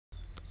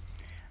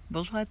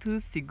Bonjour à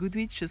tous, c'est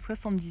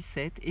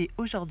Goodwitch77 et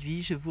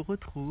aujourd'hui je vous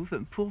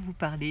retrouve pour vous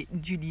parler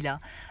du lilas.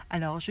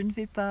 Alors je ne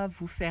vais pas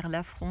vous faire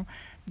l'affront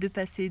de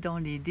passer dans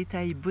les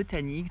détails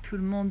botaniques. Tout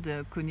le monde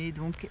connaît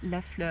donc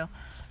la fleur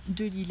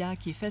de lilas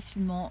qui est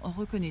facilement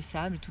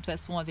reconnaissable. De toute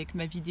façon avec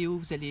ma vidéo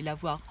vous allez la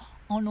voir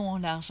en long, en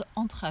large,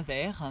 en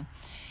travers.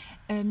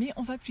 Mais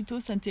on va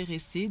plutôt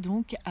s'intéresser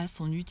donc à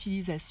son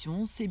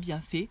utilisation, ses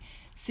bienfaits,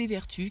 ses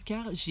vertus,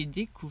 car j'ai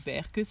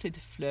découvert que cette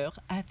fleur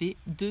avait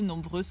de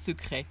nombreux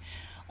secrets.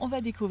 On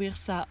va découvrir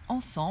ça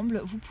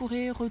ensemble. Vous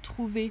pourrez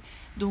retrouver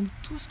donc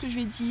tout ce que je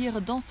vais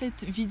dire dans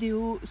cette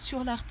vidéo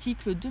sur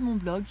l'article de mon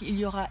blog. Il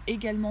y aura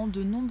également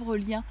de nombreux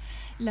liens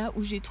là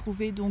où j'ai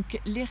trouvé donc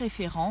les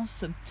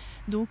références.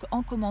 Donc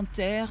en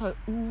commentaire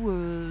ou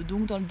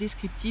donc dans le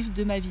descriptif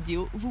de ma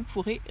vidéo, vous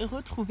pourrez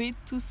retrouver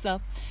tout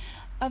ça.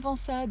 Avant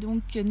ça,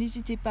 donc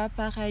n'hésitez pas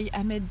pareil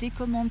à mettre des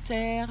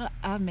commentaires,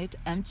 à mettre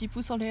un petit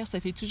pouce en l'air, ça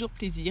fait toujours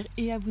plaisir,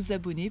 et à vous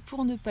abonner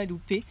pour ne pas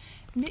louper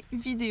mes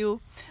vidéos.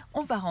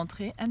 On va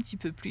rentrer un petit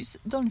peu plus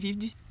dans le vif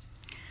du sujet.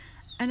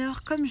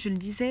 Alors comme je le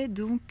disais,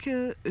 donc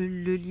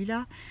le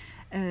lilas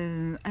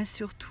a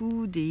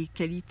surtout des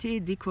qualités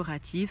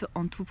décoratives.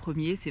 En tout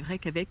premier, c'est vrai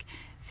qu'avec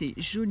ces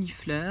jolies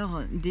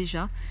fleurs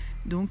déjà,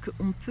 donc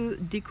on peut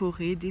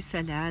décorer des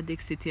salades,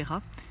 etc.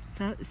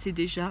 Ça, c'est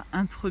déjà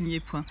un premier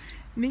point.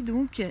 Mais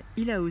donc,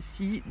 il a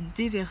aussi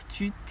des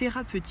vertus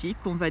thérapeutiques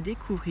qu'on va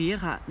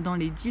découvrir dans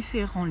les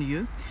différents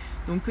lieux.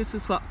 Donc, que ce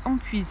soit en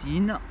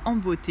cuisine, en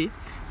beauté,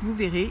 vous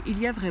verrez, il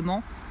y a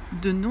vraiment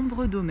de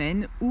nombreux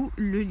domaines où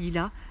le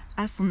lilas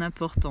a son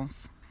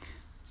importance.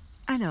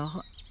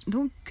 Alors,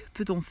 donc, que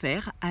peut-on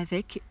faire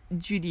avec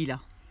du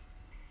lilas?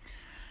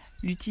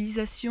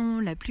 L'utilisation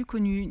la plus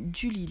connue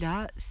du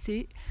lilas,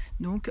 c'est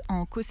donc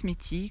en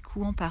cosmétique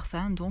ou en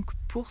parfum, donc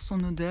pour son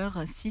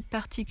odeur si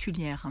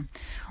particulière.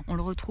 On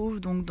le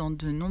retrouve donc dans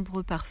de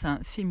nombreux parfums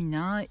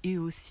féminins et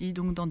aussi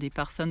donc dans des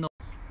parfums.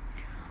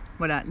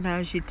 Voilà,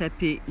 là j'ai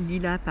tapé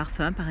lilas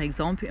parfum par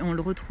exemple et on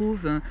le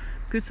retrouve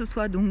que ce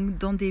soit donc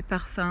dans des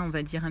parfums, on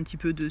va dire un petit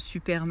peu de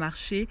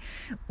supermarché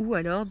ou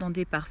alors dans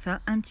des parfums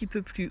un petit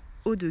peu plus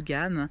haut de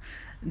gamme.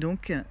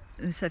 Donc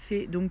ça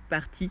fait donc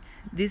partie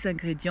des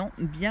ingrédients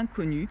bien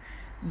connus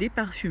des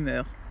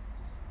parfumeurs.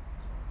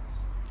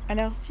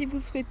 Alors si vous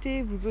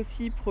souhaitez vous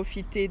aussi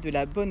profiter de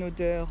la bonne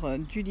odeur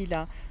du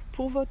lilas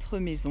pour votre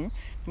maison,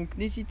 donc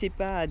n'hésitez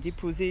pas à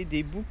déposer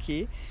des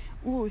bouquets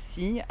ou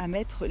aussi à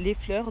mettre les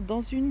fleurs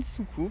dans une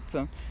soucoupe,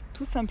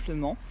 tout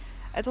simplement.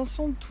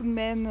 Attention tout de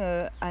même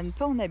à ne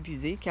pas en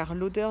abuser car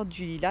l'odeur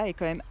du lilas est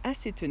quand même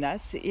assez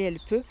tenace et elle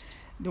peut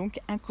donc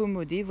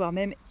incommoder, voire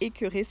même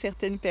écœurer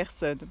certaines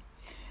personnes.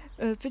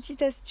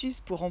 Petite astuce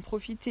pour en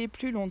profiter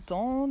plus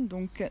longtemps,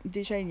 donc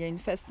déjà il y a une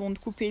façon de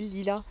couper le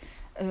lilas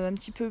un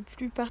petit peu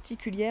plus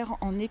particulière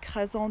en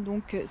écrasant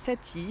donc sa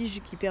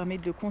tige qui permet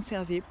de le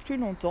conserver plus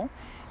longtemps,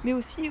 mais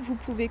aussi vous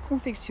pouvez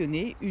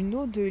confectionner une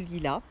eau de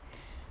lilas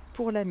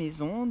pour la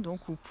maison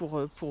donc ou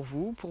pour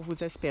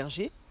vous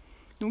asperger,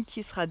 donc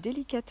qui sera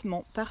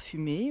délicatement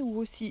parfumée, ou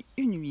aussi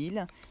une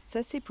huile,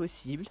 ça c'est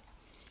possible.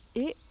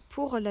 Et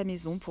pour la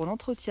maison, pour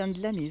l'entretien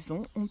de la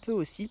maison, on peut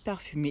aussi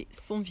parfumer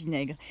son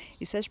vinaigre.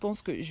 Et ça, je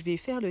pense que je vais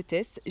faire le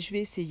test, je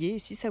vais essayer. Et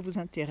si ça vous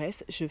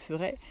intéresse, je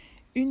ferai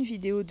une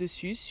vidéo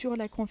dessus sur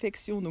la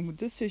confection donc,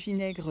 de ce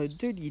vinaigre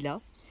de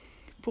lilas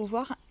pour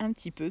voir un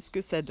petit peu ce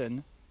que ça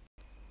donne.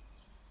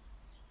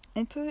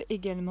 On peut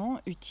également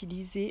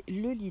utiliser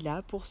le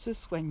lilas pour se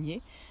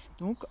soigner,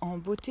 donc en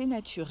beauté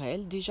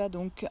naturelle, déjà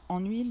donc en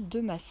huile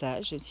de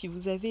massage, si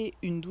vous avez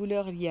une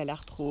douleur liée à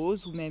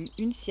l'arthrose ou même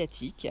une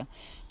sciatique.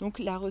 Donc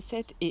la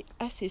recette est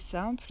assez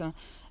simple.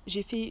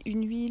 J'ai fait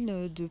une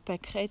huile de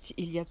pâquerette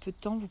il y a peu de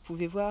temps, vous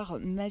pouvez voir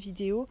ma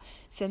vidéo.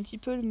 C'est un petit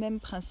peu le même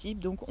principe,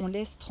 donc on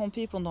laisse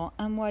tremper pendant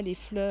un mois les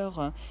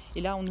fleurs.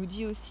 Et là on nous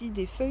dit aussi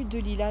des feuilles de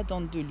lilas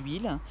dans de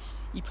l'huile.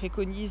 Ils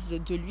préconisent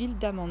de l'huile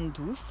d'amande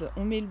douce.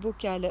 On met le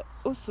bocal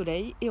au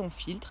soleil et on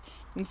filtre.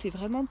 Donc c'est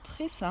vraiment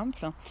très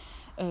simple.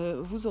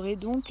 Vous aurez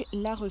donc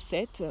la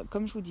recette,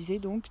 comme je vous disais,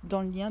 donc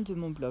dans le lien de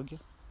mon blog.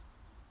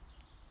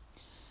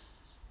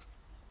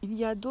 Il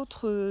y a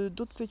d'autres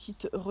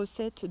petites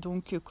recettes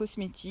donc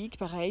cosmétiques.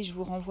 Pareil, je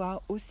vous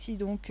renvoie aussi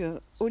donc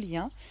au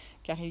lien,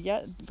 car il y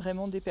a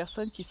vraiment des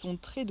personnes qui sont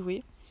très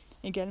douées.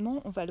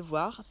 Également, on va le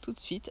voir tout de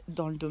suite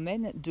dans le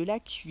domaine de la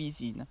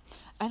cuisine.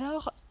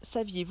 Alors,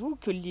 saviez-vous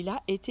que le lilas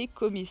était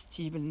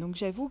comestible? Donc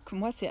j'avoue que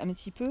moi, c'est un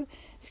petit peu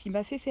ce qui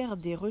m'a fait faire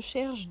des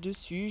recherches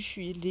dessus.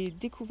 Je l'ai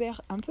découvert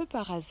un peu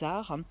par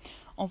hasard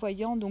en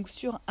voyant donc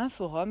sur un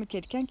forum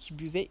quelqu'un qui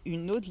buvait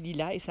une eau de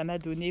lilas et ça m'a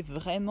donné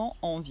vraiment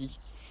envie.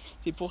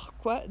 C'est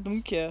pourquoi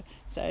donc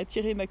ça a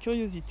attiré ma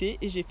curiosité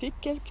et j'ai fait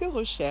quelques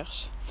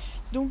recherches.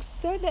 Donc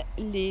seules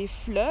les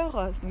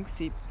fleurs, donc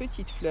ces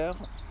petites fleurs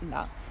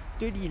là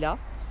de lilas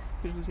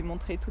que je vous ai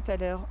montré tout à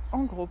l'heure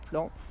en gros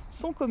plan,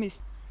 sont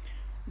comestibles.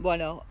 Bon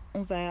alors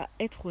on va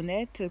être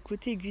honnête,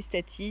 côté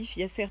gustatif il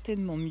y a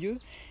certainement mieux,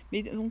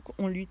 mais donc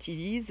on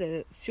l'utilise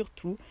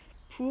surtout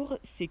pour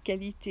ses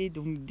qualités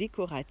donc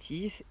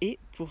décoratives et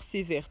pour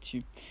ses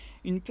vertus.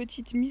 Une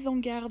petite mise en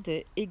garde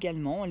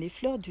également, les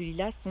fleurs du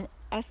lilas sont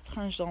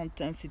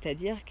astringentes, hein,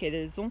 c'est-à-dire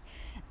qu'elles ont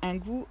un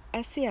goût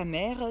assez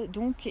amer,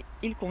 donc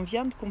il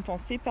convient de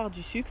compenser par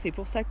du sucre. C'est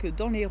pour ça que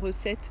dans les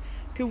recettes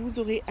que vous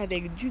aurez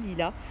avec du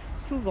lilas,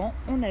 souvent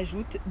on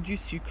ajoute du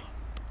sucre.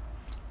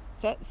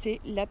 Ça, c'est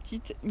la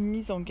petite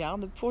mise en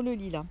garde pour le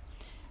lilas.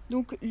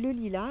 Donc le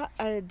lilas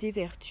a des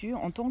vertus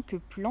en tant que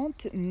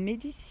plante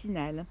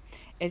médicinale.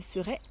 Elle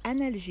serait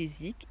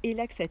analgésique et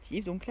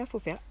laxative, donc là il faut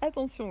faire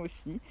attention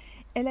aussi.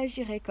 Elle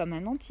agirait comme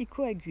un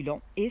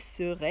anticoagulant et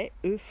serait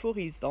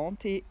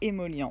euphorisante et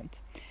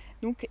émolliente.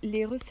 Donc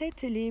les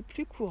recettes les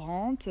plus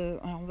courantes,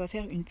 alors on va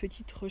faire une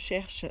petite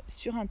recherche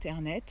sur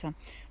internet,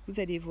 vous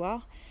allez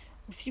voir.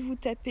 Si vous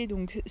tapez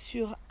donc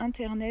sur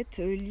internet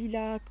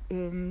lilas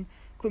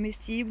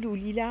comestible ou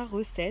lilas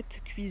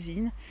recettes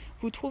cuisine,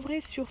 vous trouverez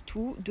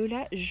surtout de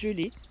la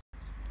gelée.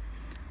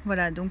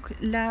 Voilà, donc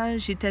là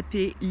j'ai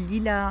tapé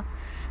lilas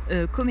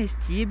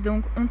comestible,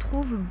 donc on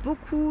trouve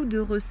beaucoup de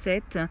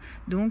recettes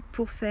donc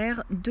pour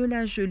faire de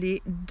la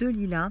gelée de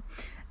lilas,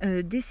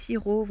 des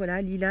sirops,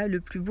 voilà, lilas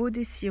le plus beau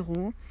des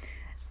sirops,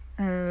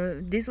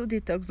 des eaux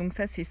détox, donc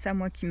ça c'est ça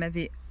moi qui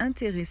m'avait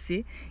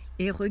intéressée.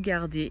 Et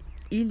regardez,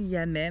 il y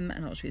a même,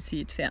 alors je vais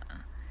essayer de faire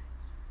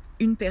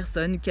une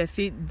personne qui a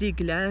fait des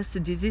glaces,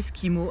 des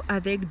esquimaux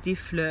avec des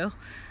fleurs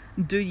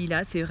de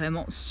lilas. C'est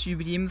vraiment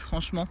sublime,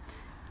 franchement.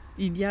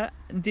 Il y a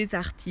des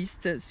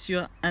artistes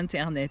sur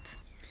internet.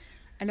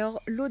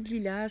 Alors l'eau de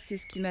lilas, c'est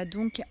ce qui m'a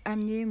donc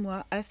amené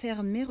moi à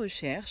faire mes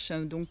recherches.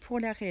 Donc pour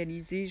la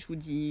réaliser, je vous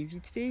dis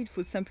vite fait, il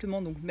faut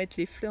simplement donc mettre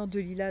les fleurs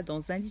de lilas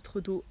dans 1 litre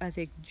d'eau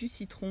avec du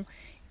citron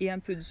et un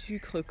peu de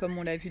sucre, comme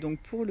on l'a vu donc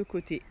pour le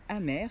côté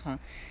amer.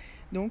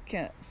 Donc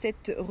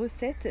cette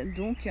recette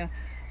donc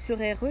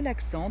serait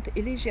relaxante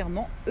et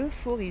légèrement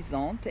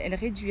euphorisante. Elle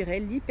réduirait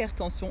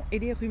l'hypertension et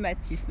les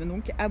rhumatismes,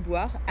 donc à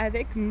boire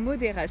avec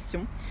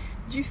modération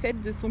du fait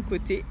de son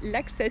côté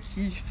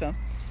laxatif.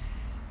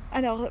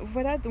 Alors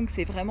voilà, donc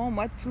c'est vraiment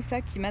moi tout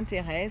ça qui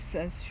m'intéresse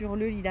sur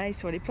le lilas et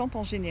sur les plantes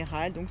en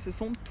général. Donc ce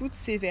sont toutes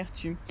ces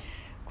vertus.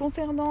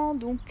 Concernant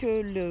donc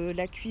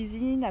la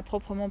cuisine à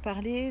proprement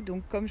parler,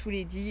 donc comme je vous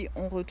l'ai dit,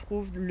 on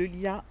retrouve le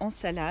lilas en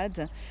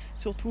salade,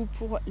 surtout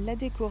pour la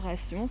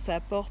décoration. Ça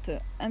apporte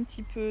un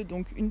petit peu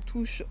donc une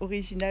touche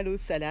originale aux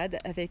salades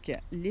avec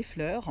les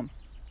fleurs.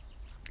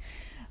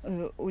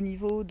 Au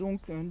niveau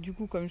donc du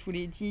coup, comme je vous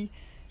l'ai dit,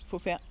 il faut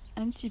faire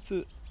un petit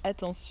peu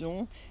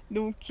attention.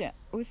 Donc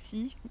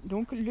aussi,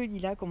 donc le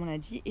lilas, comme on l'a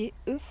dit, est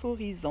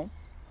euphorisant.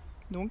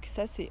 Donc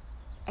ça c'est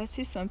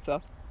assez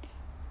sympa.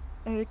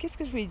 Qu'est-ce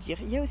que je voulais dire?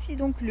 Il y a aussi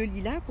donc le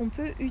lilas qu'on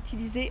peut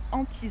utiliser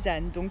en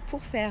tisane. Donc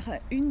pour faire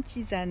une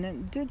tisane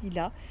de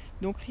lilas,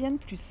 donc rien de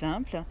plus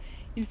simple.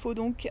 Il faut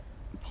donc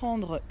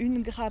prendre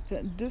une grappe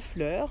de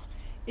fleurs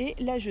et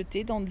la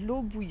jeter dans de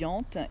l'eau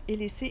bouillante et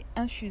laisser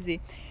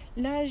infuser.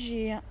 Là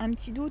j'ai un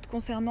petit doute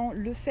concernant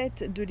le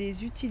fait de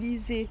les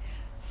utiliser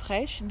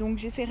fraîches, donc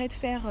j'essaierai de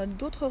faire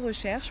d'autres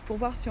recherches pour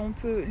voir si on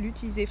peut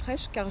l'utiliser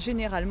fraîche, car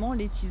généralement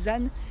les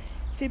tisanes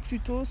c'est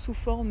plutôt sous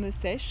forme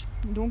sèche.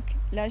 Donc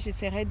là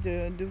j'essaierai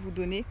de vous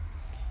donner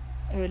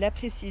la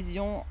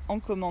précision en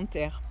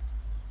commentaire.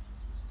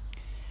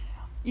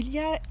 Il y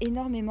a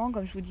énormément,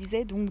 comme je vous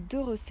disais, donc de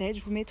recettes.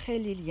 Je vous mettrai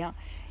les liens.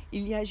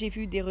 J'ai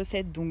vu des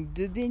recettes donc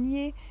de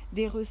beignets,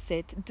 des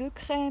recettes de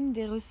crème,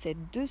 des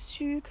recettes de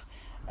sucre,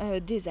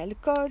 des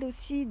alcools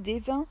aussi, des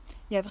vins.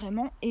 Il y a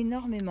vraiment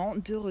énormément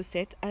de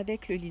recettes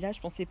avec le lilas. Je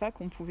ne pensais pas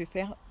qu'on pouvait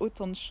faire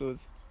autant de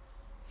choses.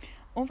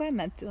 On va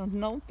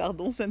maintenant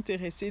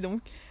s'intéresser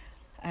donc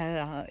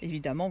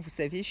évidemment, vous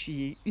savez, je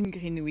suis une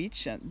Green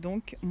Witch,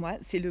 donc moi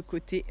c'est le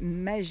côté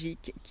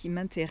magique qui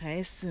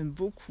m'intéresse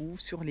beaucoup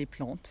sur les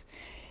plantes.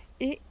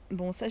 Et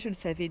bon, ça je le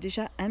savais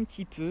déjà un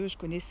petit peu, je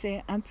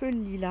connaissais un peu le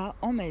lilas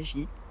en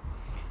magie.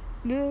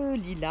 Le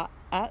lilas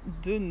a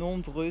de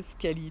nombreuses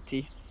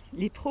qualités.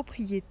 Les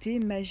propriétés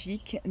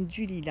magiques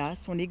du lilas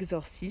sont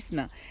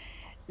l'exorcisme,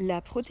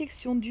 la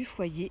protection du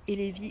foyer et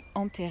les vies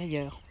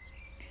antérieures.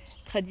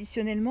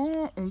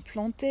 Traditionnellement, on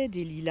plantait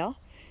des lilas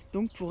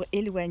donc pour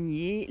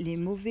éloigner les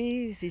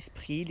mauvais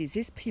esprits, les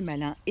esprits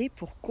malins et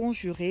pour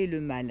conjurer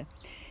le mal.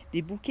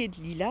 Des bouquets de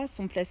lilas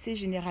sont placés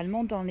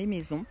généralement dans les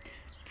maisons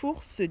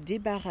pour se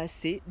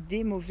débarrasser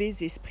des mauvais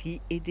esprits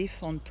et des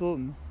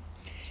fantômes.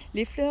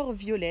 Les fleurs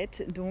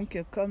violettes,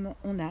 donc comme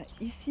on a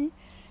ici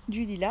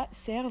du lilas,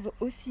 servent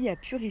aussi à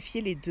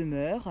purifier les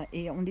demeures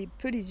et on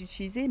peut les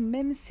utiliser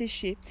même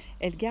séchées.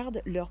 Elles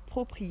gardent leurs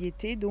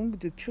propriétés donc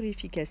de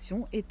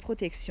purification et de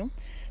protection.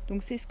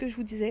 Donc c'est ce que je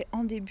vous disais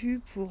en début,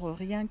 pour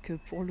rien que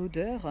pour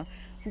l'odeur.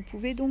 Vous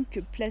pouvez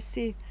donc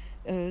placer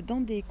dans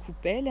des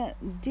coupelles,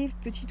 des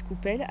petites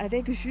coupelles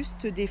avec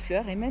juste des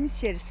fleurs, et même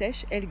si elles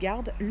sèchent, elles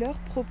gardent leurs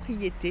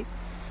propriétés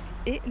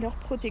et leur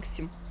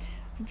protection.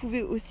 Vous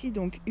pouvez aussi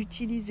donc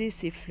utiliser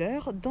ces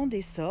fleurs dans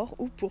des sorts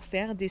ou pour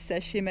faire des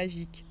sachets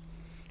magiques.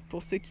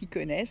 Pour ceux qui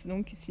connaissent,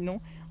 donc sinon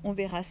on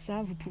verra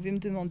ça. Vous pouvez me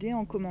demander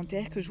en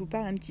commentaire que je vous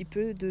parle un petit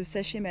peu de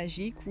sachets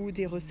magiques ou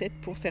des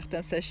recettes pour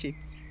certains sachets.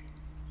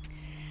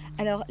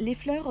 Alors les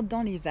fleurs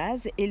dans les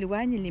vases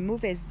éloignent les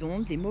mauvaises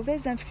ondes, les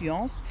mauvaises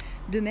influences.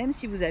 De même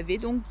si vous avez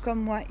donc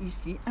comme moi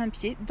ici un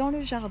pied dans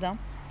le jardin.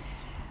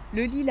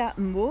 Le lilas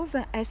mauve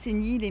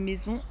assainit les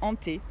maisons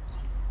hantées.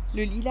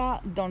 Le lilas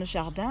dans le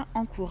jardin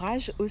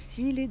encourage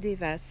aussi les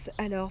dévasses.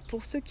 Alors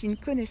pour ceux qui ne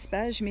connaissent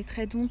pas, je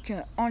mettrai donc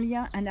en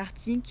lien un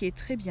article qui est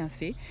très bien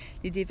fait.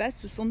 Les dévasses,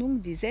 ce sont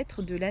donc des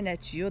êtres de la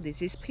nature,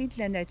 des esprits de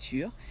la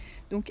nature.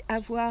 Donc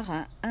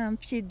avoir un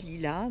pied de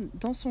lilas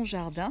dans son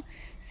jardin,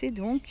 c'est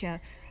donc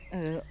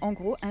en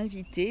gros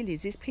inviter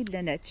les esprits de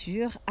la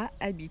nature à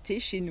habiter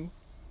chez nous.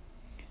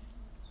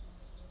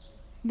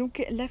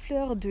 Donc la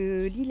fleur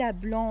de lilas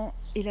blanc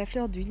et la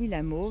fleur du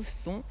lilas mauve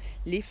sont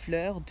les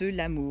fleurs de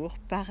l'amour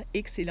par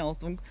excellence.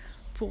 Donc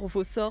pour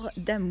vos sorts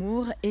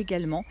d'amour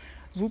également,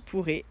 vous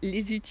pourrez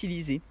les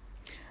utiliser.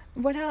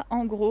 Voilà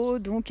en gros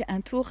donc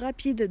un tour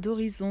rapide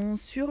d'horizon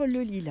sur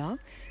le lilas.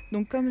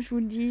 Donc comme je vous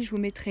le dis, je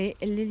vous mettrai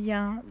les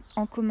liens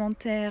en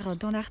commentaire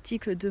dans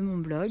l'article de mon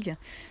blog.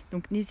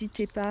 Donc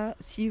n'hésitez pas,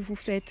 si vous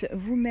faites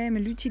vous-même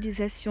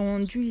l'utilisation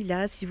du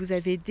lilas, si vous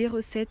avez des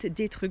recettes,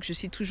 des trucs, je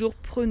suis toujours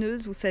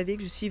preneuse. Vous savez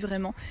que je suis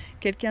vraiment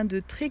quelqu'un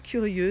de très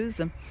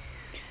curieuse.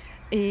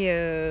 Et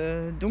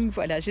donc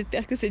voilà,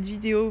 j'espère que cette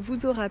vidéo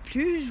vous aura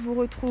plu. Je vous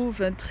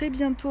retrouve très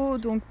bientôt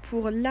donc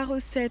pour la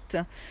recette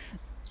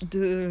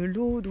de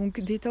l'eau donc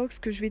détox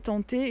que je vais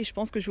tenter, et je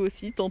pense que je vais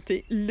aussi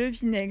tenter le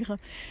vinaigre.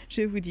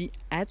 Je vous dis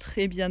à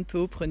très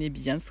bientôt, prenez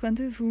bien soin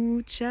de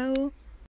vous, ciao.